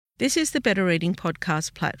This is the Better Reading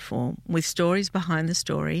Podcast platform with stories behind the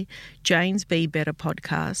story, Jane's Be Better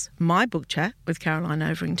podcast, my book chat with Caroline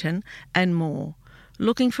Overington, and more.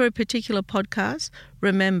 Looking for a particular podcast?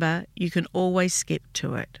 Remember, you can always skip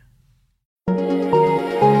to it.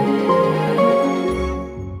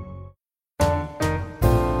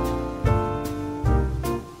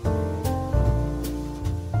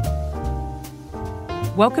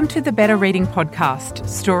 Welcome to the Better Reading Podcast,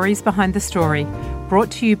 Stories Behind the Story,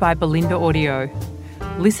 brought to you by Belinda Audio.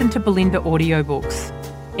 Listen to Belinda audiobooks,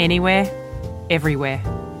 anywhere, everywhere.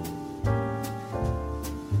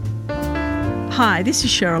 Hi, this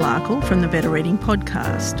is Cheryl Arkle from the Better Reading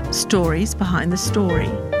Podcast, Stories Behind the Story.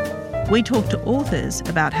 We talk to authors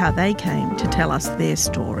about how they came to tell us their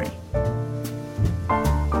story.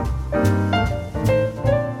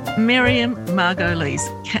 Miriam Margolyes,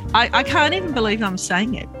 I can't even believe I'm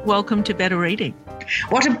saying it. Welcome to Better Reading.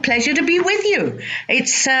 What a pleasure to be with you.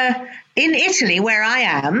 It's in Italy where I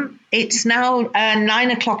am. It's now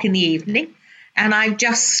 9 o'clock in the evening, and I've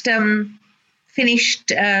just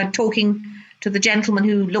finished talking to the gentleman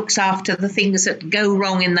who looks after the things that go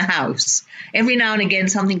wrong in the house. Every now and again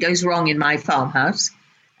something goes wrong in my farmhouse,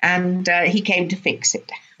 and he came to fix it.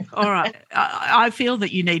 All right. I feel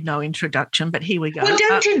that you need no introduction, but here we go. Well,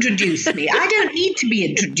 don't introduce me. I don't need to be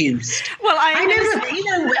introduced. Well, I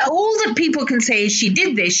never, all that people can say is she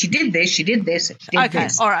did this, she did this, she did this, she did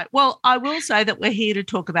this. All right. Well, I will say that we're here to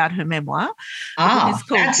talk about her memoir. That's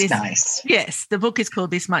nice. Yes, the book is called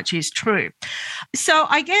This Much Is True. So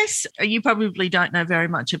I guess you probably don't know very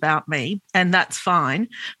much about me, and that's fine,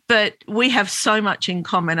 but we have so much in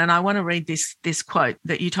common, and I want to read this quote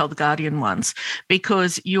that you told The Guardian once,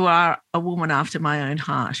 because you are a woman after my own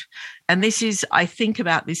heart. And this is, I think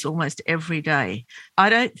about this almost every day. I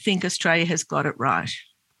don't think Australia has got it right.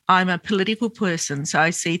 I'm a political person, so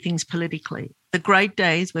I see things politically. The great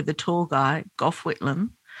days were the tall guy, Gough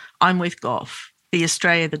Whitlam. I'm with Gough. The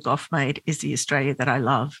Australia that Gough made is the Australia that I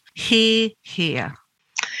love. Hear, hear.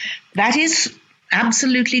 That is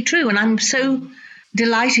absolutely true. And I'm so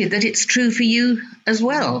delighted that it's true for you as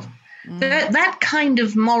well. That kind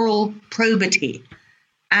of moral probity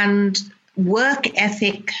and work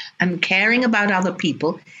ethic and caring about other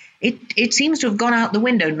people, it seems to have gone out the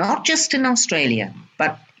window, not just in Australia,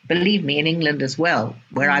 but believe me, in England as well,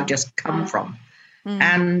 where I've just come from.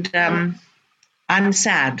 And I'm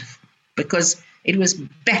sad because it was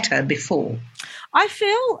better before. I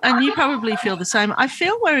feel, and you probably feel the same, I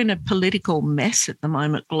feel we're in a political mess at the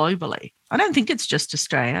moment globally. I don't think it's just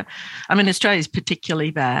Australia. I mean, Australia's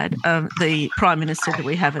particularly bad. The Prime Minister that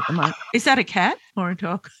we have at the moment. Is that a cat or a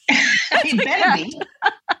dog? It better be.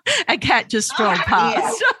 A cat just strolled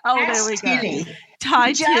past. Yeah. Oh, there we go. Tilly.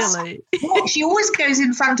 Hi, Tilly. She always goes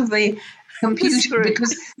in front of the computer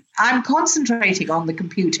because I'm concentrating on the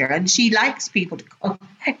computer and she likes people to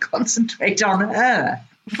concentrate on her.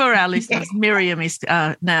 For our listeners, Miriam is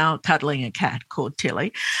now cuddling a cat called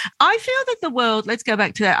Tilly. I feel that the world, let's go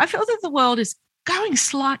back to that. I feel that the world is going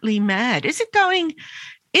slightly mad. Is it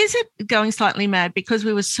going slightly mad because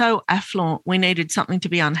we were so affluent we needed something to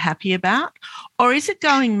be unhappy about? Or is it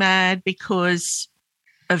going mad because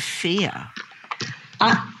of fear?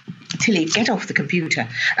 Tilly, get off the computer.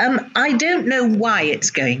 I don't know why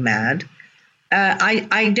it's going mad.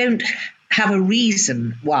 I don't have a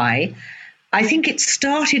reason why. I think it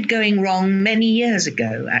started going wrong many years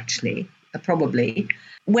ago, actually, probably,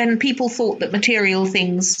 when people thought that material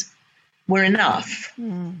things were enough.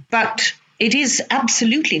 But it is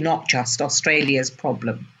absolutely not just Australia's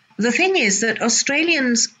problem. The thing is that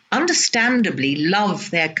Australians understandably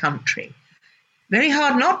love their country. Very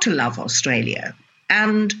hard not to love Australia.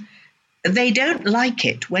 And they don't like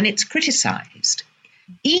it when it's criticised,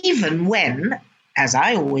 even when, as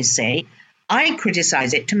I always say, I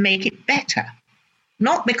criticise it to make it better.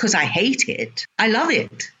 Not because I hate it. I love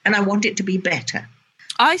it and I want it to be better.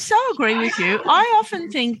 I so agree with you. I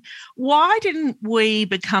often think, why didn't we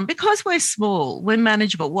become, because we're small, we're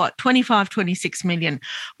manageable, 25, 26 million,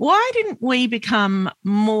 why didn't we become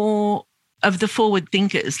more of the forward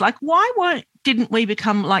thinkers? Like, why didn't we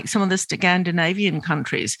become like some of the Scandinavian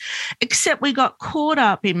countries? Except we got caught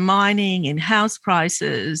up in mining, in house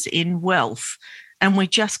prices, in wealth, and we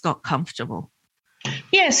just got comfortable.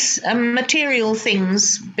 Yes, material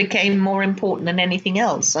things became more important than anything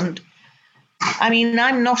else. And I mean,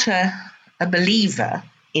 I'm not a believer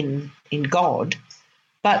in God,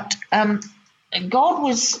 but God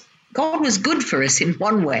was good for us in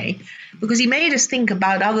one way because he made us think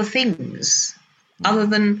about other things other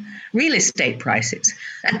than real estate prices.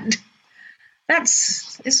 And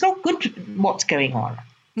it's not good what's going on.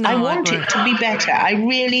 No, I want it to be better. I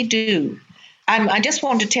really do. I just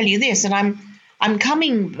want to tell you this, and I'm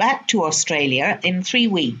coming back to Australia in 3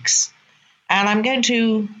 weeks, and I'm going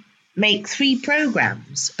to make 3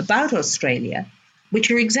 programs about Australia, which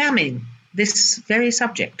are examining this very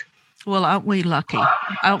subject. Well, aren't we lucky?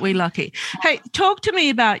 Aren't we lucky? Hey, talk to me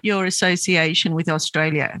about your association with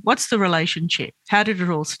Australia. What's the relationship? How did it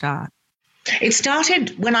all start? It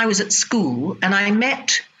started when I was at school, and I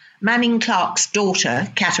met Manning Clark's daughter,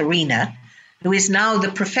 Katerina, who is now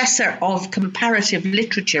the professor of comparative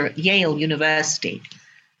literature at Yale University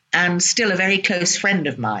and still a very close friend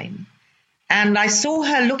of mine. And I saw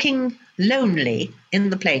her looking lonely in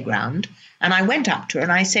the playground, and I went up to her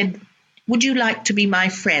and I said, "Would you like to be my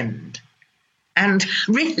friend?" And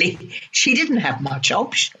really, she didn't have much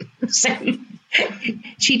option. So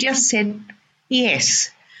she just said,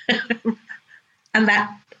 yes. And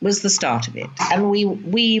that was the start of it. And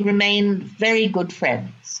we remained very good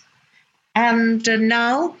friends. And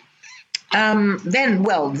now, then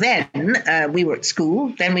we were at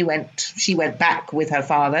school. Then she went back with her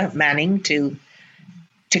father, Manning, to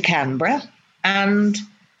Canberra. And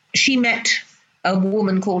she met a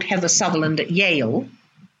woman called Heather Sutherland at Yale.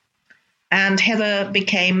 And Heather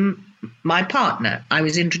became my partner. I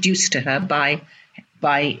was introduced to her by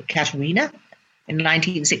Katerina in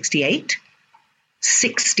 1968.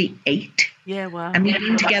 68. Yeah, wow. And we've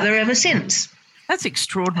been together ever since. That's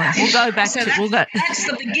extraordinary. We'll go back That's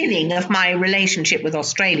the beginning of my relationship with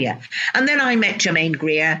Australia. And then I met Germaine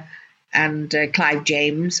Greer and Clive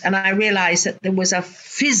James, and I realised that there was a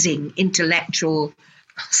fizzing intellectual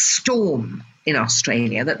storm in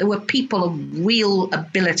Australia, that there were people of real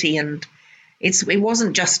ability, and it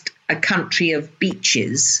wasn't just a country of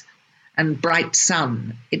beaches and bright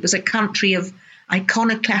sun. It was a country of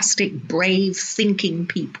iconoclastic, brave, thinking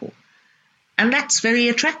people. And that's very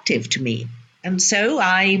attractive to me. And so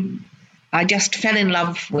I just fell in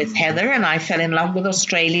love with Heather, and I fell in love with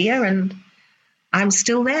Australia, and I'm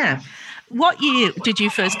still there. What year did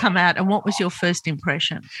you first come out, and what was your first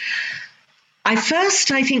impression? I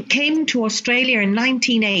think, came to Australia in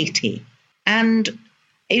 1980, and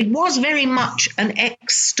it was very much an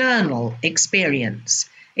external experience.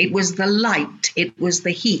 It was the light, it was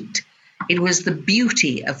the heat, it was the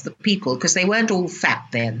beauty of the people, because they weren't all fat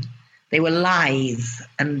then. They were lithe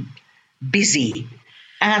and busy.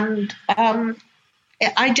 And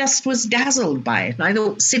I just was dazzled by it. And I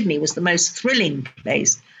thought Sydney was the most thrilling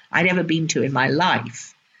place I'd ever been to in my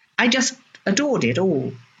life. I just adored it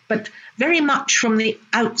all, but very much from the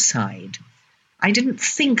outside. I didn't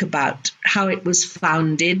think about how it was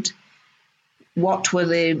founded, what were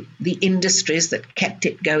the industries that kept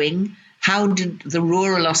it going, how did the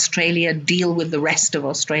rural Australia deal with the rest of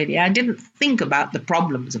Australia. I didn't think about the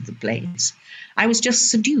problems of the place. I was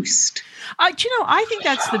just seduced. I think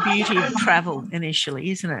that's the beauty of travel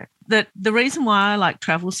initially, isn't it? That the reason why I like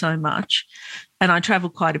travel so much, and I travel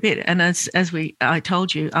quite a bit, and as I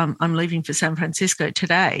told you, I'm leaving for San Francisco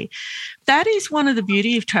today. That is one of the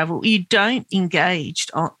beauty of travel. You don't engage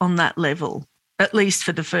on that level, at least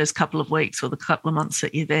for the first couple of weeks or the couple of months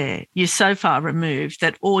that you're there. You're so far removed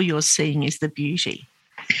that all you're seeing is the beauty.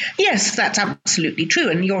 Yes, that's absolutely true.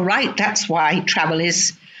 And you're right. That's why travel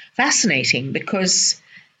is fascinating, because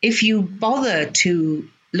if you bother to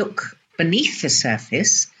look beneath the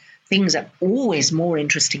surface, things are always more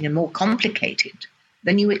interesting and more complicated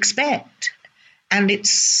than you expect. And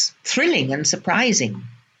it's thrilling and surprising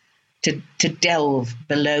to delve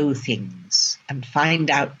below things and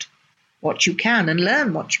find out what you can and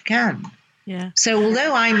learn what you can. Yeah. So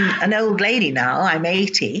although I'm an old lady now, I'm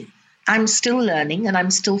 80, I'm still learning and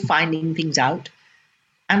I'm still finding things out.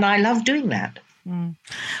 And I love doing that. Mm.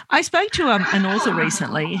 I spoke to an author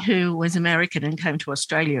recently who was American and came to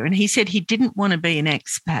Australia, and he said he didn't want to be an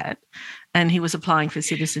expat and he was applying for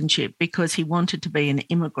citizenship because he wanted to be an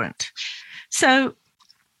immigrant. So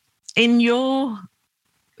in your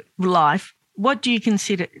life, what do you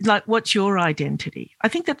consider, what's your identity? I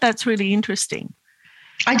think that's really interesting.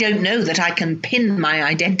 I don't know that I can pin my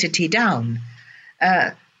identity down.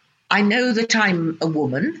 I know that I'm a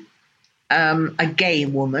woman, a gay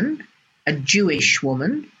woman, a Jewish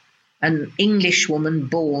woman, an English woman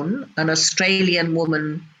born, an Australian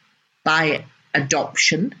woman by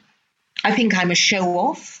adoption. I think I'm a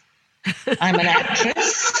show-off. I'm an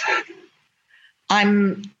actress.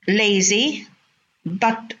 I'm lazy,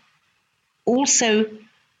 but also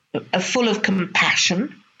full of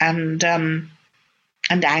compassion and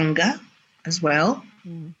anger as well.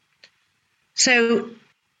 Mm. So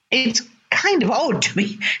it's kind of odd to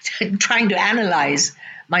be trying to analyze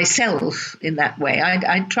myself in that way.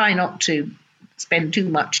 I try not to spend too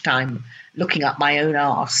much time looking up my own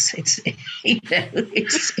arse.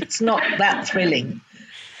 It's not that thrilling.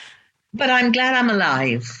 But I'm glad I'm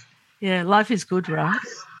alive. Yeah, life is good, right?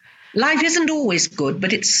 Life isn't always good,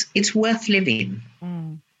 but it's worth living.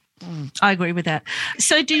 I agree with that.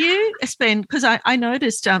 So do you spend, because I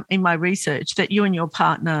noticed in my research that you and your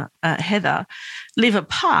partner, Heather, live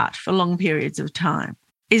apart for long periods of time.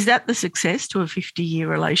 Is that the success to a 50-year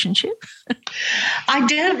relationship? I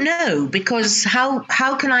don't know, because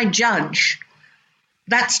how can I judge?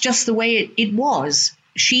 That's just the way it was.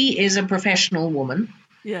 She is a professional woman,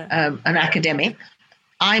 an academic.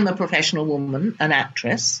 I'm a professional woman, an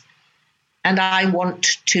actress, and I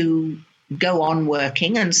want to go on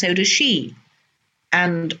working, and so does she.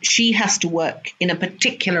 And she has to work in a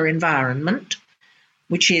particular environment,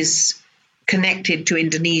 which is connected to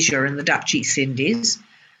Indonesia and the Dutch East Indies.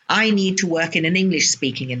 I need to work in an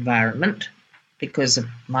English-speaking environment because of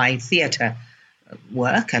my theatre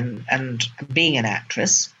work and being an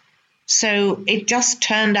actress. So it just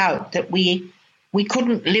turned out that we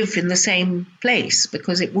couldn't live in the same place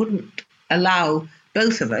because it wouldn't allow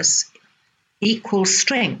both of us equal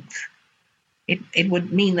strength. It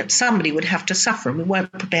would mean that somebody would have to suffer, and we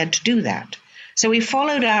weren't prepared to do that. So we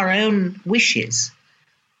followed our own wishes,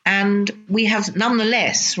 and we have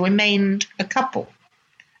nonetheless remained a couple.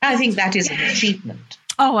 I think that is an achievement.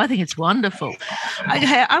 Oh, I think it's wonderful.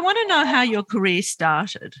 I want to know how your career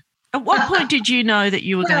started. At what point did you know that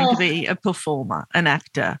you were going to be a performer, an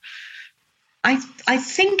actor? I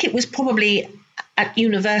think it was probably at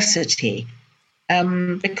university,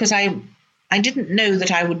 because I didn't know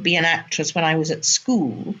that I would be an actress when I was at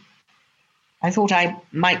school. I thought I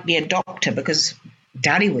might be a doctor because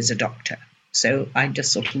Daddy was a doctor. So I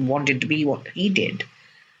just sort of wanted to be what he did.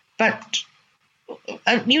 But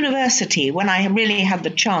at university, when I really had the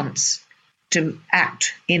chance to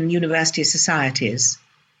act in university societies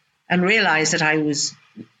and realised that I was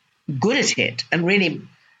good at it and really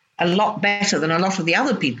a lot better than a lot of the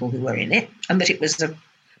other people who were in it, and that it was a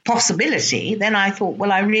possibility, then I thought,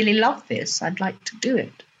 well, I really love this. I'd like to do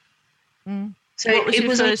it. So what was it your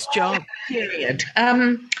was first job? Period.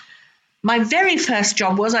 My very first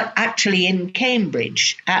job was actually in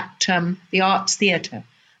Cambridge at the Arts Theatre.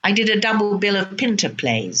 I did a double bill of Pinter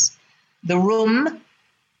plays, The Room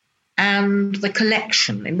and The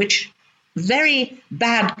Collection, in which, very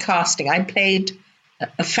bad casting, I played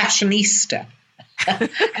a fashionista. And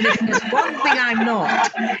if there's one thing I'm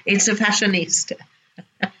not, it's a fashionista.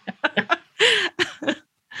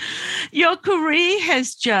 Your career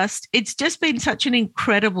has it's just been such an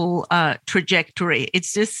incredible trajectory.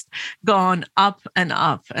 It's just gone up and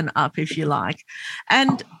up and up, if you like.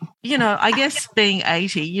 And, you know, I guess being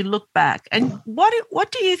 80, you look back and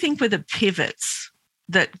what do you think were the pivots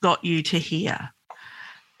that got you to here?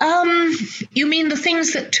 You mean the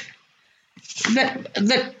things that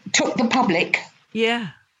took the public? Yeah.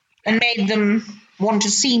 And made them want to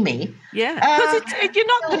see me? Yeah, because you're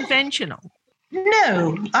not conventional.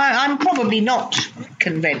 No, I'm probably not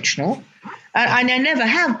conventional. I never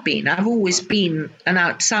have been. I've always been an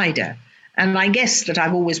outsider. And I guess that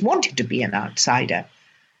I've always wanted to be an outsider.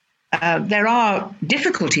 There are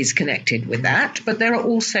difficulties connected with that, but there are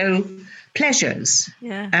also pleasures.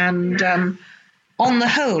 Yeah. And on the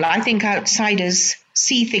whole, I think outsiders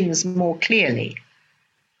see things more clearly.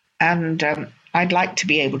 And I'd like to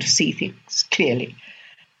be able to see things clearly.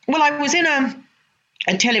 Well, I was in a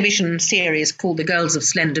television series called The Girls of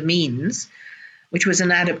Slender Means, which was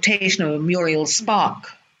an adaptation of a Muriel Spark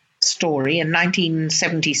story in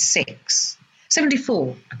 1976.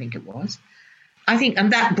 74, I think it was.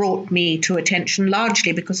 And that brought me to attention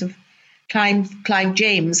largely because of Clive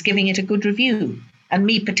James giving it a good review, and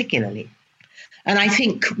me particularly. And I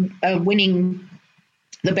think winning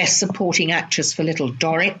the Best Supporting Actress for Little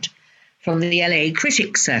Dorrit from the LA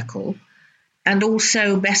Critics Circle, and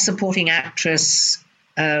also Best Supporting Actress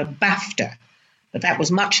BAFTA, but that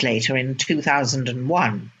was much later in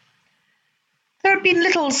 2001. There have been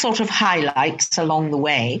little sort of highlights along the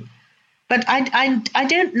way, but I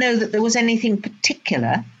don't know that there was anything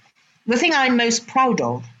particular. The thing I'm most proud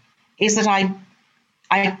of is that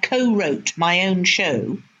I co-wrote my own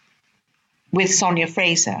show with Sonia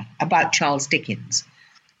Fraser about Charles Dickens.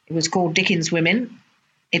 It was called Dickens Women.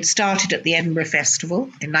 It started at the Edinburgh Festival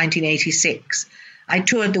in 1986. I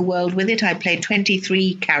toured the world with it. I played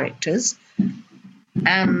 23 characters.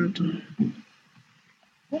 And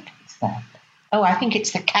what is that? Oh, I think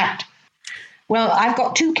it's the cat. Well, I've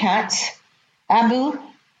got two cats, Abu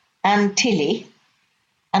and Tilly,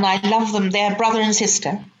 and I love them. They're brother and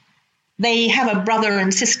sister. They have a brother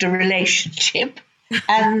and sister relationship.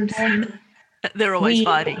 And They're always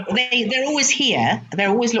fighting. They're always here. They're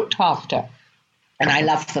always looked after. And I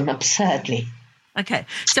love them absurdly. Okay.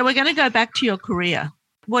 So we're going to go back to your career.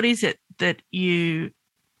 What is it that you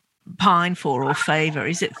pine for or favour?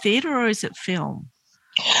 Is it theatre or is it film?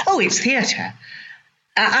 Oh, it's theatre.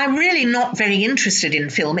 I'm really not very interested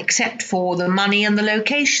in film except for the money and the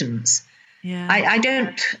locations. Yeah.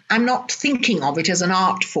 I'm not thinking of it as an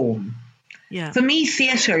art form. Yeah. For me,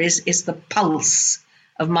 theatre is the pulse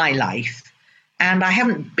of my life. And I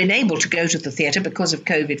haven't been able to go to the theatre because of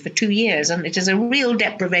COVID for 2 years, and it is a real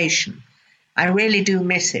deprivation. I really do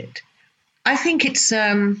miss it. I think it's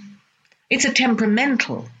a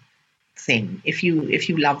temperamental thing. If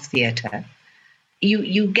you love theatre,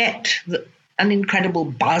 you get an incredible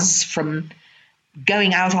buzz from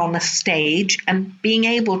going out on a stage and being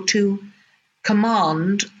able to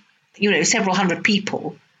command, several hundred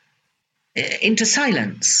people into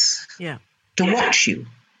silence. Yeah. To watch you.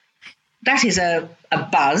 That is a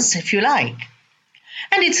buzz, if you like.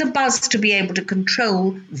 And it's a buzz to be able to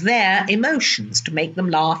control their emotions, to make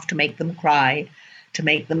them laugh, to make them cry, to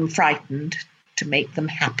make them frightened, to make them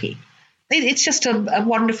happy. It's just a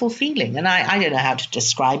wonderful feeling, and I don't know how to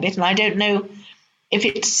describe it, and I don't know if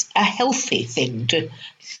it's a healthy thing to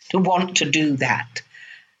want to do that.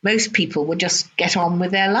 Most people would just get on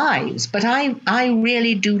with their lives, but I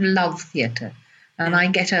really do love theatre, and I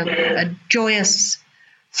get a joyous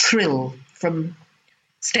thrill from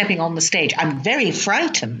stepping on the stage. I'm very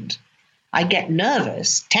frightened. I get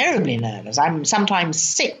nervous, terribly nervous. I'm sometimes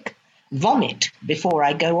sick, vomit before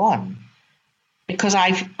I go on, because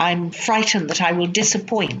I'm frightened that I will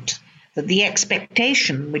disappoint, that the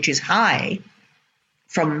expectation, which is high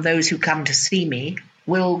from those who come to see me,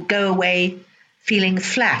 will go away feeling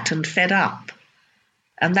flat and fed up.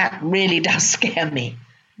 And that really does scare me.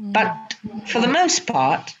 But for the most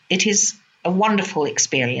part, it is a wonderful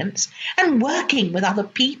experience. And working with other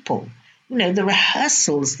people, the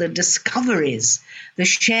rehearsals, the discoveries, the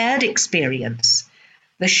shared experience,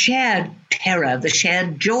 the shared terror, the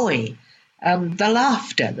shared joy, the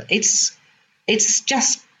laughter. It's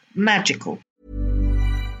just magical.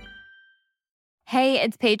 Hey,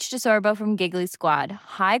 it's Paige DeSorbo from Giggly Squad.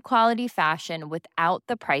 High quality fashion without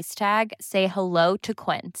the price tag. Say hello to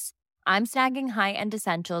Quince. I'm snagging high-end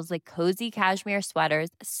essentials like cozy cashmere sweaters,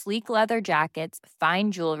 sleek leather jackets,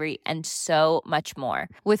 fine jewelry, and so much more.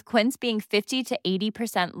 With Quince being 50 to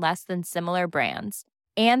 80% less than similar brands.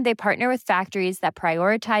 And they partner with factories that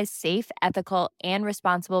prioritize safe, ethical, and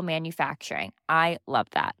responsible manufacturing. I love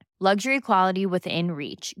that. Luxury quality within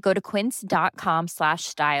reach. Go to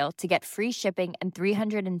quince.com/style to get free shipping and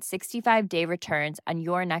 365-day returns on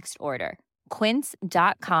your next order.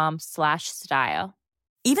 Quince.com/style.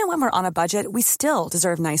 Even when we're on a budget, we still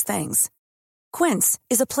deserve nice things. Quince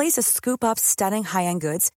is a place to scoop up stunning high-end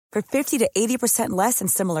goods for 50 to 80% less than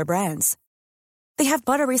similar brands. They have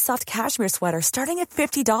buttery soft cashmere sweaters starting at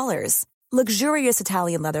 $50, luxurious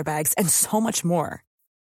Italian leather bags, and so much more.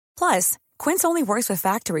 Plus, Quince only works with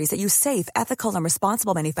factories that use safe, ethical, and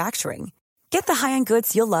responsible manufacturing. Get the high-end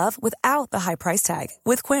goods you'll love without the high price tag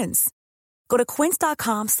with Quince. Go to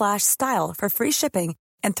quince.com/style for free shipping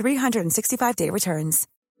and 365-day returns.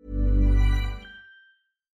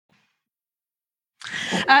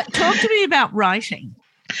 Talk to me about writing.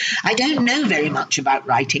 I don't know very much about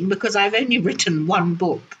writing because I've only written one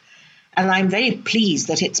book, and I'm very pleased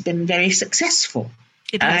that it's been very successful.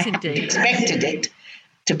 It has I indeed. Expected it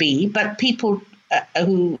to be, but people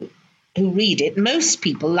who read it, most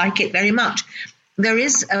people like it very much. There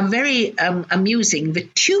is a very amusing,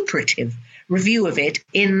 vituperative review of it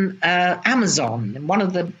in Amazon. And one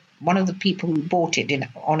of the people who bought it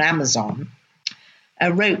on Amazon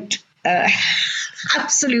wrote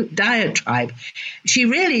absolute diatribe. She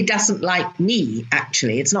really doesn't like me,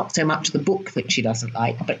 actually. It's not so much the book that she doesn't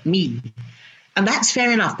like, but me. And that's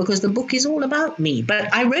fair enough, because the book is all about me.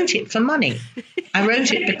 But I wrote it for money. I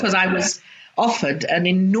wrote it because I was offered an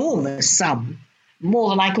enormous sum,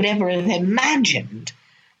 more than I could ever have imagined.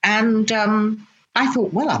 And I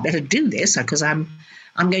thought, well, I better do this because I'm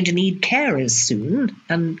going to need carers soon,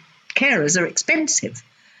 and carers are expensive.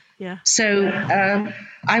 Yeah. So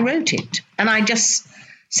I wrote it, and I just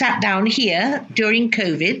sat down here during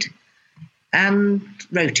COVID and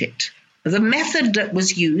wrote it. The method that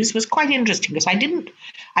was used was quite interesting because I didn't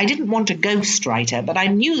want a ghostwriter, but I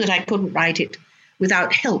knew that I couldn't write it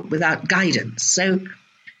without help, without guidance. So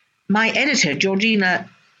my editor, Georgina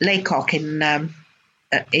Laycock in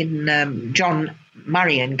John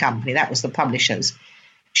Murray and Company, that was the publishers,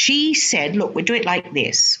 she said, look, we'll do it like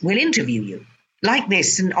this. We'll interview you like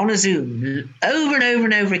this and on a Zoom over and over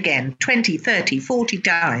and over again, 20, 30, 40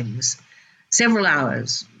 times. several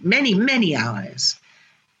hours, many, many hours.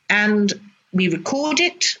 And we record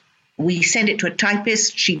it, we send it to a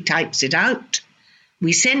typist, she types it out,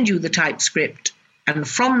 we send you the typescript, and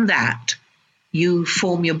from that, you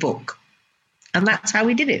form your book. And that's how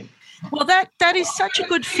we did it. Well, that is such a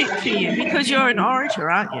good fit for you because you're an orator,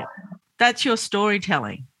 aren't you? That's your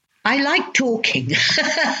storytelling. I like talking.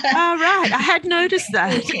 Oh, right. I had noticed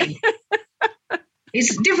that.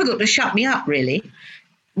 It's difficult to shut me up, really.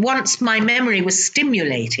 Once my memory was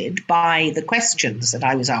stimulated by the questions that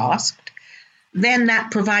I was asked, then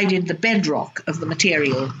that provided the bedrock of the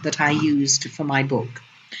material that I used for my book.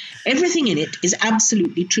 Everything in it is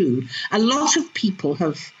absolutely true. A lot of people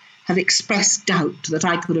have expressed doubt that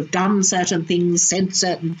I could have done certain things, said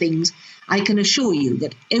certain things. I can assure you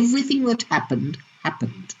that everything that happened.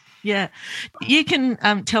 Yeah. You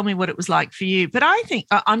can tell me what it was like for you. But I think,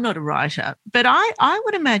 I'm not a writer, but I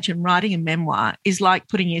would imagine writing a memoir is like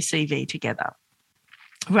putting your CV together.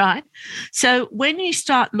 Right. So when you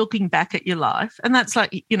start looking back at your life, and that's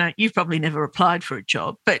like, you've probably never applied for a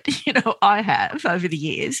job, but, I have over the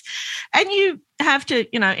years, and you have to,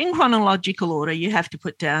 in chronological order, you have to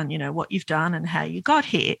put down, what you've done and how you got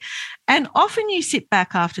here. And often you sit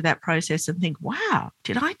back after that process and think, wow,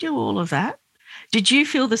 did I do all of that? Did you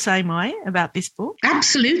feel the same way about this book?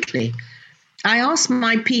 Absolutely. I asked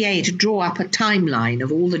my PA to draw up a timeline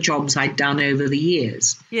of all the jobs I'd done over the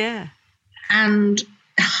years. Yeah. And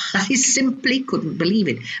I simply couldn't believe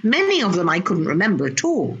it. Many of them I couldn't remember at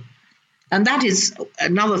all. And that is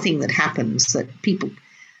another thing that happens, that people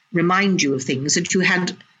remind you of things that you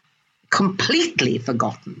had completely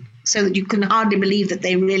forgotten, so that you can hardly believe that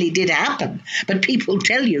they really did happen. But people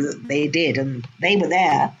tell you that they did, and they were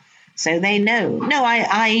there, so they know. No,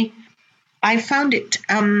 I found it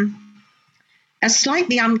a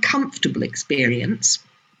slightly uncomfortable experience,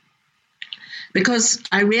 because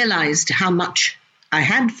I realized how much I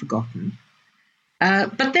had forgotten,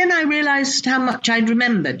 but then I realized how much I'd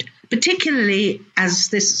remembered, particularly, as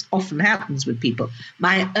this often happens with people,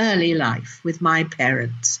 my early life with my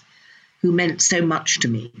parents, who meant so much to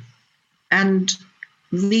me. And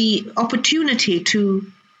the opportunity to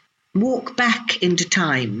walk back into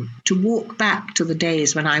time, to walk back to the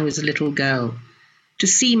days when I was a little girl, to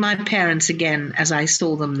see my parents again as I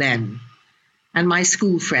saw them then, and my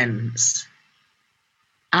school friends.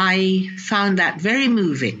 I found that very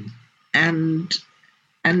moving and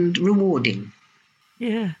rewarding.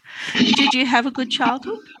 Yeah. Did you have a good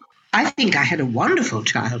childhood? I think I had a wonderful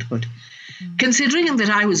childhood. Considering that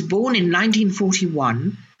I was born in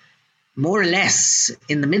 1941, more or less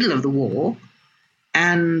in the middle of the war,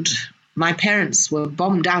 and my parents were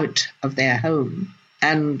bombed out of their home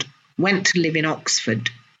and went to live in Oxford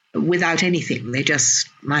without anything.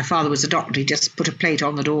 My father was a doctor, he just put a plate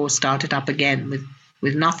on the door, started up again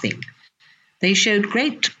with nothing. They showed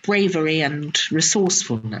great bravery and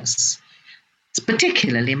resourcefulness,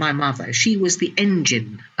 particularly my mother. She was the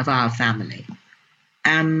engine of our family.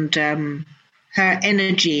 And her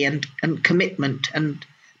energy and commitment and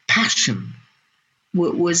passion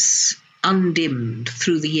was undimmed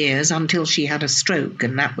through the years until she had a stroke.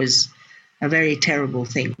 And that was a very terrible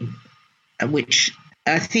thing, which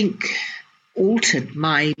I think altered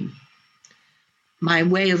my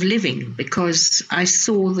way of living, because I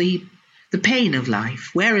saw the pain of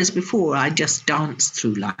life, whereas before I just danced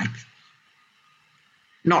through life.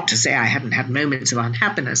 Not to say I hadn't had moments of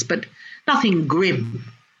unhappiness, but nothing grim.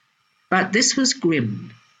 But this was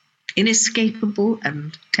grim, inescapable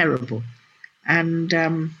and terrible. And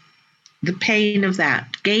the pain of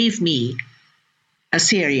that gave me a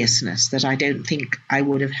seriousness that I don't think I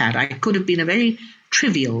would have had. I could have been a very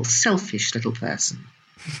trivial, selfish little person.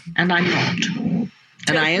 And I'm not.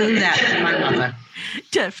 And I owe that to my mother.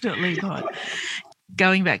 Definitely not.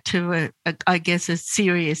 Going back to, I guess, a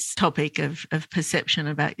serious topic of perception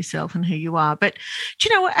about yourself and who you are. But, do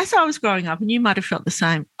you know, as I was growing up, and you might have felt the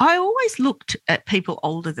same, I always looked at people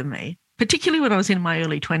older than me, particularly when I was in my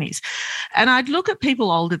early 20s. And I'd look at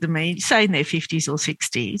people older than me, say in their 50s or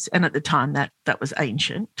 60s, and at the time that was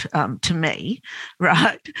ancient to me,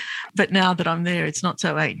 right? But now that I'm there, it's not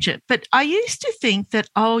so ancient. But I used to think that,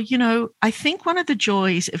 I think one of the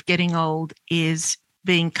joys of getting old is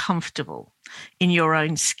being comfortable in your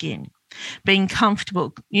own skin, being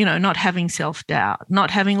comfortable, not having self-doubt,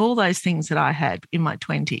 not having all those things that I had in my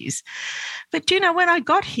 20s. But, when I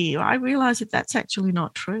got here, I realised that that's actually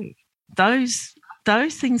not true. Those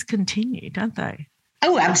things continue, don't they?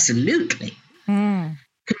 Oh, absolutely.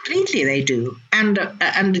 Completely they do.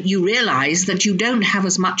 And you realise that you don't have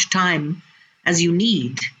as much time as you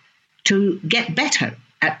need to get better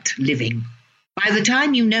at living. By the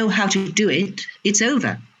time you know how to do it, it's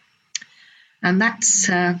over. And that's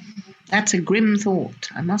a grim thought,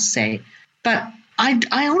 I must say. But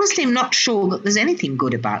I honestly am not sure that there's anything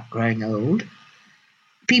good about growing old.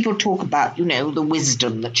 People talk about, the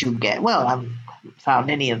wisdom that you get. Well, I haven't found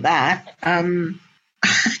any of that. I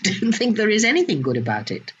don't think there is anything good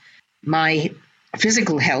about it. My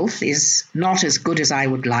physical health is not as good as I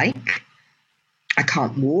would like. I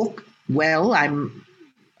can't walk well. I'm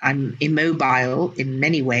immobile in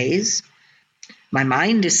many ways. My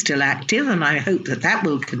mind is still active, and I hope that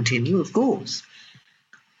will continue, of course.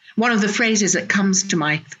 One of the phrases that comes to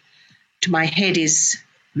my head is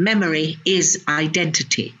memory is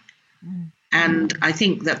identity. And I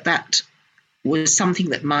think that was something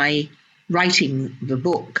that my writing the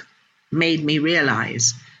book made me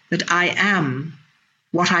realize, that I am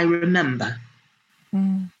what I remember.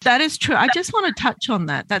 That is true. I just want to touch on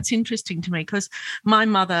that. That's interesting to me because my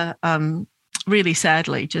mother, really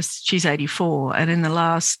sadly, she's 84, and in the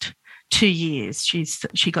last 2 years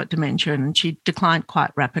she got dementia and she declined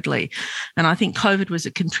quite rapidly. And I think COVID was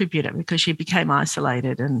a contributor because she became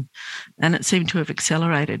isolated and it seemed to have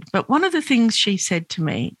accelerated. But one of the things she said to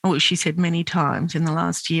me, or she said many times in the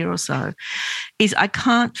last year or so, is I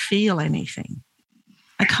can't feel anything.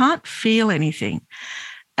 I can't feel anything.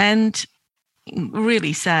 And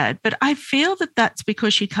really sad. But I feel that that's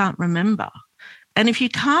because you can't remember. And if you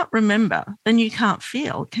can't remember, then you can't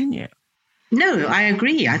feel, can you? No, I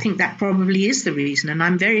agree. I think that probably is the reason. And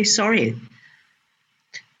I'm very sorry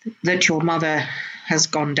that your mother has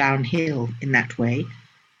gone downhill in that way.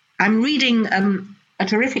 I'm reading a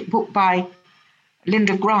terrific book by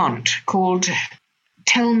Linda Grant called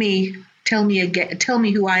Tell Me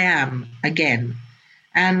Who I Am Again.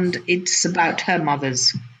 And it's about her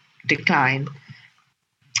mother's decline.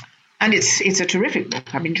 And it's a terrific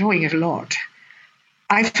book. I'm enjoying it a lot.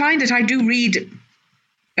 I find that I do read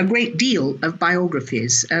a great deal of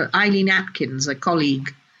biographies. Eileen Atkins, a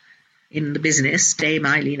colleague in the business, Dame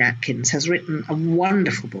Eileen Atkins, has written a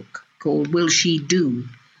wonderful book called Will She Do,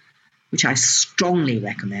 which I strongly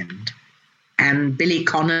recommend. And Billy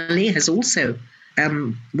Connolly has also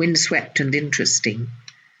windswept and interesting.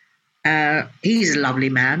 He's a lovely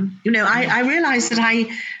man. I realize that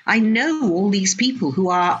I know all these people who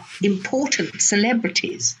are important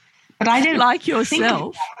celebrities, but I don't like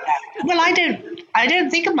yourself. Well, I don't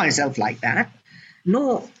think of myself like that.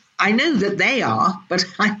 Nor I know that they are, but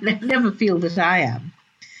I never feel that I am.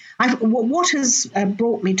 What has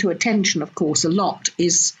brought me to attention, of course, a lot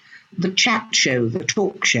is the chat show, the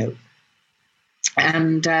talk show,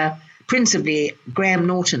 and principally Graham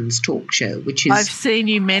Norton's talk show, which is... I've seen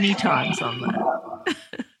you many times on that.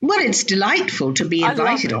 Well, it's delightful to be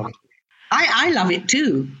invited on it. I love it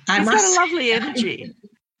too. He's got a lovely energy.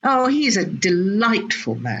 Oh, he's a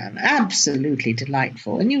delightful man, absolutely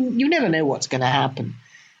delightful. And you never know what's going to happen.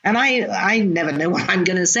 And I never know what I'm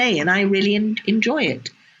going to say, and I really enjoy it.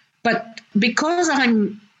 But because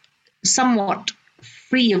I'm somewhat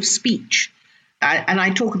free of speech, and I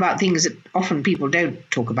talk about things that often people don't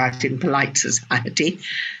talk about in polite society,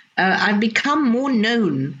 I've become more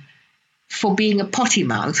known for being a potty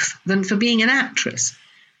mouth than for being an actress.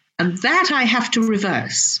 And that I have to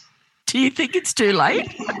reverse. Do you think it's too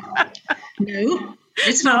late? No,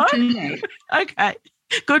 it's not too late. Okay.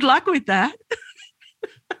 Good luck with that.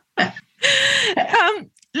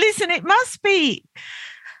 Listen, it must be,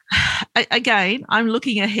 again, I'm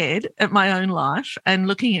looking ahead at my own life and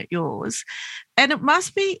looking at yours, and it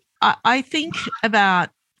must be, I think about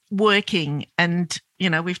working, and,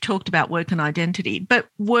 we've talked about work and identity, but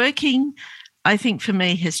working, I think for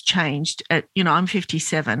me has changed I'm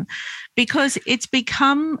 57, because it's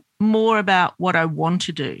become more about what I want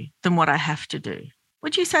to do than what I have to do.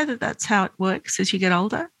 Would you say that that's how it works as you get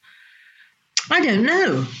older? I don't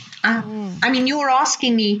know. I mean, you're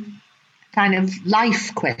asking me kind of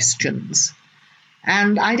life questions,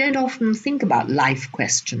 and I don't often think about life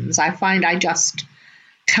questions. I find I just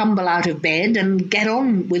tumble out of bed and get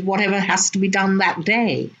on with whatever has to be done that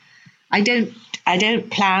day. I don't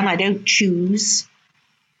plan, I don't choose.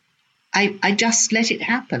 I just let it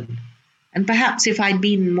happen. And perhaps if I'd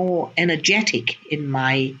been more energetic in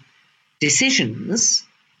my decisions,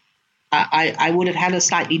 I would have had a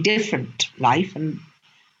slightly different life and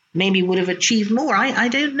maybe would have achieved more. I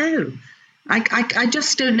don't know. I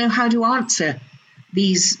just don't know how to answer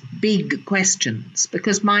these big questions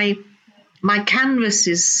because my canvas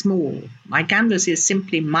is small. My canvas is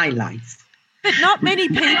simply my life. But not many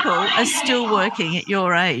people are still working at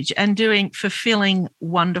your age and doing fulfilling,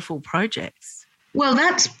 wonderful projects. Well,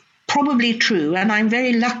 that's probably true, and I'm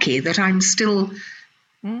very lucky that I'm still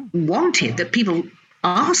wanted, that people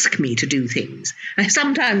ask me to do things. And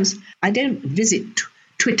sometimes I don't visit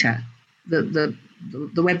Twitter the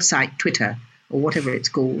website Twitter or whatever it's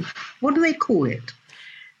called. What do they call it?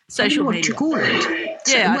 Social media. What you call it?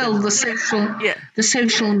 Yeah, the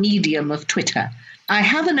social medium of Twitter. I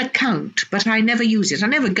have an account, but I never use it. I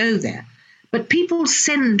never go there. But people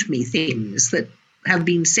send me things that have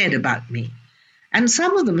been said about me, and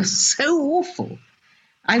some of them are so awful.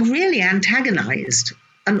 I've really antagonized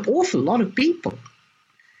an awful lot of people.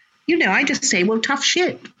 I just say, well, tough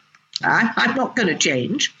shit. I'm not going to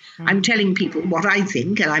change. I'm telling people what I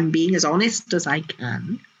think, and I'm being as honest as I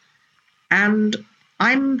can. And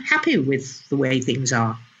I'm happy with the way things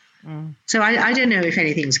are. So I don't know if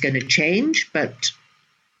anything's going to change, but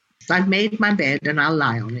I've made my bed and I'll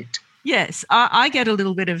lie on it. Yes, I get a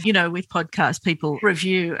little bit of, with podcasts, people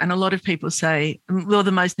review, and a lot of people say, well,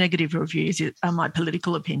 the most negative reviews are my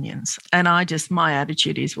political opinions. And my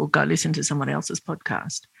attitude is, well, go listen to someone else's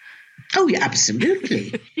podcast. Oh, yeah,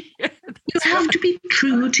 absolutely. You have to be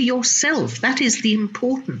true to yourself. That is the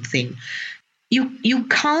important thing. You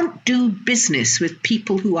can't do business with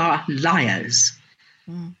people who are liars.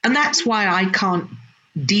 And that's why I can't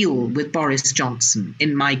deal with Boris Johnson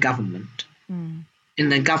in my government, in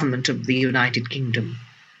the government of the United Kingdom.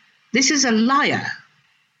 This is a liar.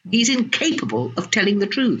 He's incapable of telling the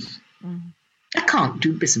truth. I can't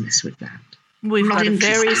do business with that. We've got a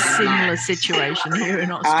very similar situation here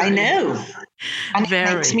in Australia. I know. And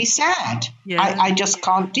it makes me sad. Yeah. I just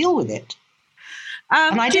can't deal with it.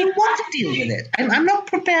 And I don't want to deal with it. I'm not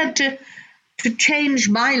prepared to change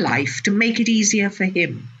my life to make it easier for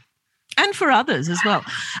him. And for others as well.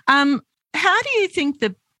 How do you think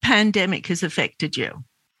the pandemic has affected you?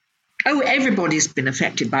 Oh, everybody's been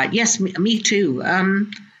affected by it. Yes, me too.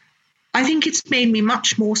 I think it's made me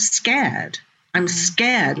much more scared. I'm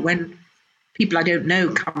scared when people I don't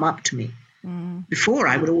know come up to me. Before,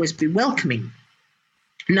 I would always be welcoming.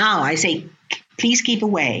 Now I say, please keep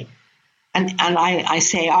away. And I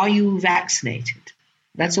say, are you vaccinated?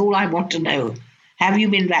 That's all I want to know. Have you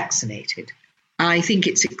been vaccinated? I think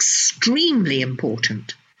it's extremely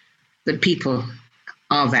important that people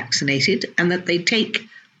are vaccinated and that they take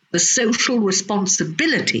the social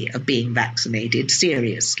responsibility of being vaccinated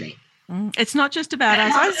seriously. It's not just about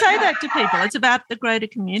us. I say that to people. It's about the greater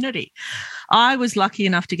community. I was lucky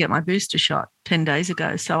enough to get my booster shot 10 days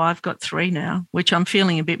ago, so I've got 3 now, which I'm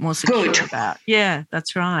feeling a bit more secure about. Yeah,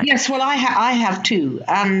 that's right. Yes, well, I have too,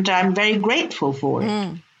 and I'm very grateful for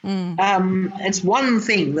it. It's one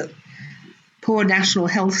thing that poor National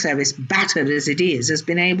Health Service, battered as it is, has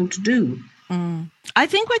been able to do. I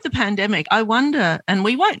think with the pandemic, I wonder, and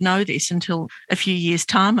we won't know this until a few years'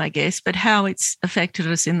 time, I guess, but how it's affected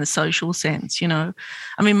us in the social sense, I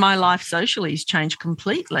mean, my life socially has changed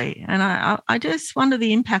completely. And I just wonder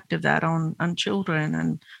the impact of that on children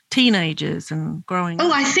and teenagers and growing up.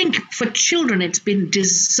 Oh, I think for children it's been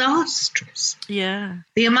disastrous. Yeah.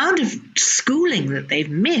 The amount of schooling that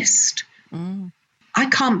they've missed, I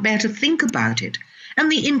can't bear to think about it.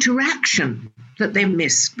 And the interaction that they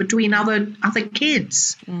miss between other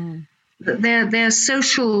kids, their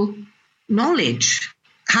social knowledge,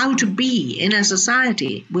 how to be in a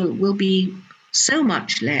society will be so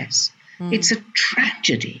much less. It's a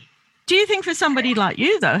tragedy. Do you think for somebody like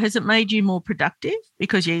you, though, has it made you more productive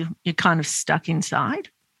because you're kind of stuck inside?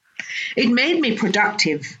 It made me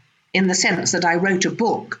productive in the sense that I wrote a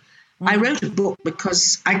book. I wrote a book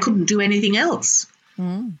because I couldn't do anything else.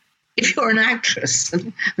 If you're an actress,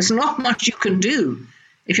 there's not much you can do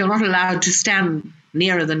if you're not allowed to stand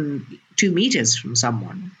nearer than 2 meters from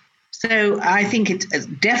someone. So I think it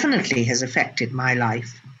definitely has affected my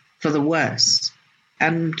life for the worse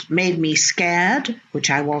and made me scared, which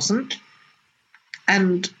I wasn't,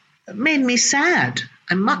 and made me sad.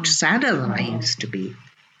 I'm much sadder than I used to be.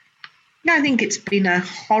 I think it's been a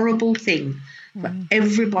horrible thing for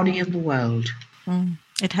everybody in the world.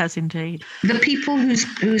 It has indeed. The people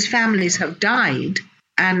whose families have died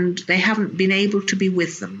and they haven't been able to be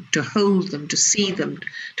with them, to hold them, to see them,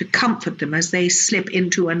 to comfort them as they slip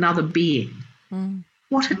into another being.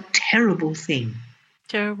 What a terrible thing.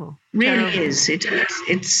 Terrible. Really is.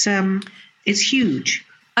 It's huge.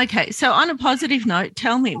 Okay, so on a positive note,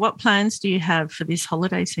 tell me, what plans do you have for this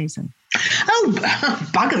holiday season? Oh,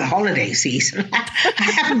 bugger the holiday season.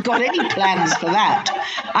 I haven't got any plans for that.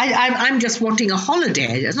 I'm just wanting a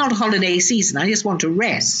holiday. It's not a holiday season. I just want to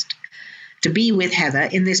rest, to be with Heather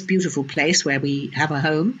in this beautiful place where we have a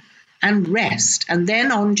home and rest. And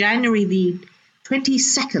then on January the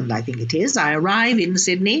 22nd, I think it is, I arrive in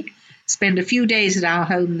Sydney, spend a few days at our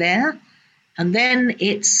home there, and then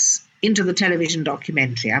it's into the television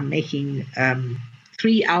documentary. I'm making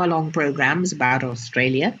 3-hour-long programs about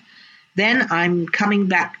Australia. Then I'm coming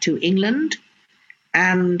back to England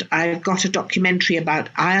and I've got a documentary about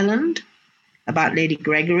Ireland, about Lady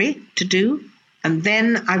Gregory to do. And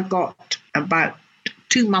then I've got about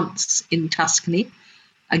 2 months in Tuscany,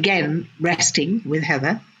 again, resting with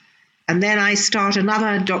Heather. And then I start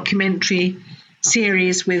another documentary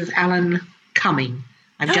series with Alan Cumming.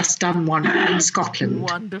 I've just done one in Scotland.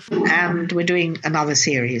 Wonderful. And we're doing another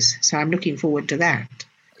series. So I'm looking forward to that.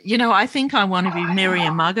 You know, I think I want to be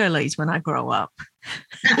Miriam Margolyes when I grow up.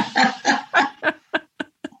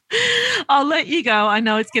 I'll let you go. I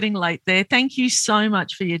know it's getting late there. Thank you so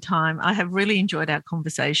much for your time. I have really enjoyed our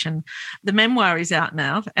conversation. The memoir is out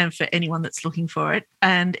now, and for anyone that's looking for it,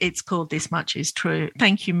 and it's called This Much Is True.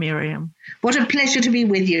 Thank you, Miriam. What a pleasure to be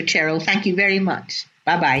with you, Cheryl. Thank you very much.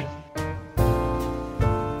 Bye-bye.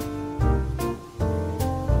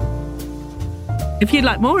 If you'd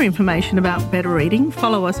like more information about Better Reading,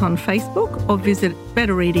 follow us on Facebook or visit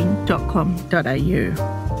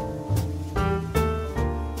betterreading.com.au.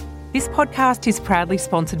 This podcast is proudly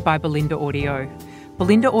sponsored by Belinda Audio.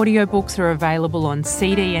 Belinda audiobooks are available on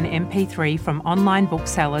CD and MP3 from online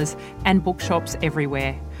booksellers and bookshops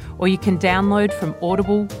everywhere, or you can download from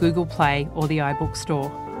Audible, Google Play or the iBook Store.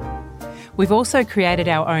 We've also created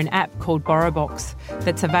our own app called BorrowBox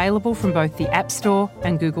that's available from both the App Store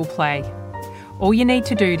and Google Play. All you need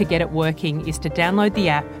to do to get it working is to download the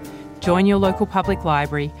app, join your local public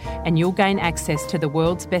library, and you'll gain access to the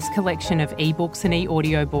world's best collection of ebooks and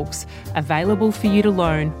e-audiobooks available for you to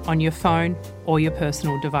loan on your phone or your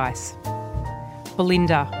personal device.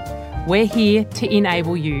 Belinda, we're here to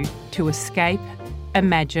enable you to escape,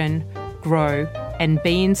 imagine, grow, and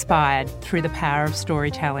be inspired through the power of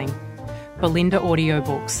storytelling. Belinda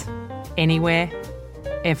Audiobooks. Anywhere,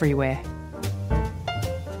 everywhere.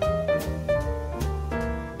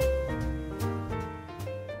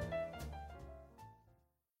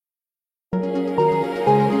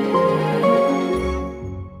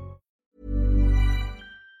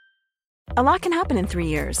 A lot can happen in 3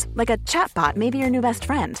 years, like a chatbot may be your new best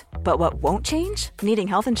friend. But what won't change? Needing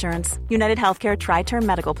health insurance. United Healthcare Tri-Term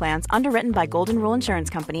Medical Plans, underwritten by Golden Rule Insurance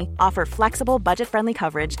Company, offer flexible, budget-friendly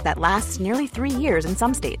coverage that lasts nearly 3 years in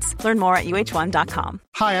some states. Learn more at uh1.com.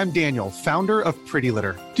 Hi, I'm Daniel, founder of Pretty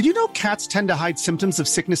Litter. Did you know cats tend to hide symptoms of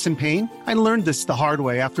sickness and pain? I learned this the hard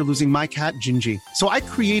way after losing my cat, Gingy. So I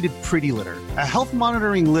created Pretty Litter, a health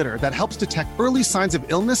monitoring litter that helps detect early signs of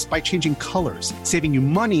illness by changing colors, saving you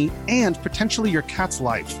money and potentially your cat's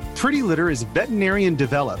life. Pretty Litter is veterinarian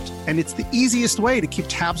developed, and it's the easiest way to keep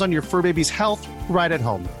tabs on your fur baby's health right at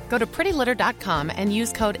home. Go to prettylitter.com and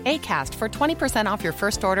use code ACAST for 20% off your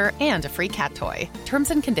first order and a free cat toy.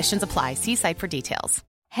 Terms and conditions apply. See site for details.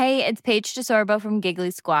 Hey, it's Paige DeSorbo from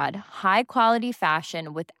Giggly Squad. High quality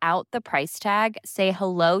fashion without the price tag. Say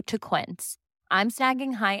hello to Quince. I'm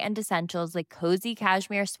snagging high-end essentials like cozy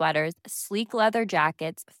cashmere sweaters, sleek leather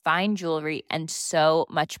jackets, fine jewelry, and so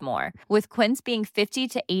much more. With Quince being 50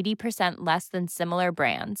 to 80% less than similar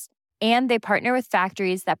brands. And they partner with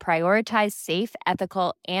factories that prioritize safe,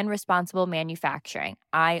 ethical, and responsible manufacturing.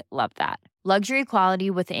 I love that. Luxury quality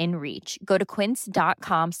within reach. Go to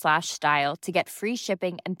quince.com/style to get free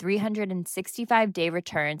shipping and 365-day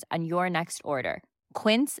returns on your next order.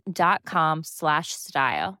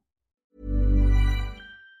 Quince.com/style.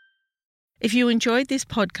 If you enjoyed this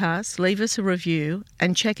podcast, leave us a review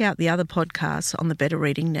and check out the other podcasts on the Better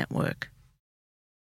Reading Network.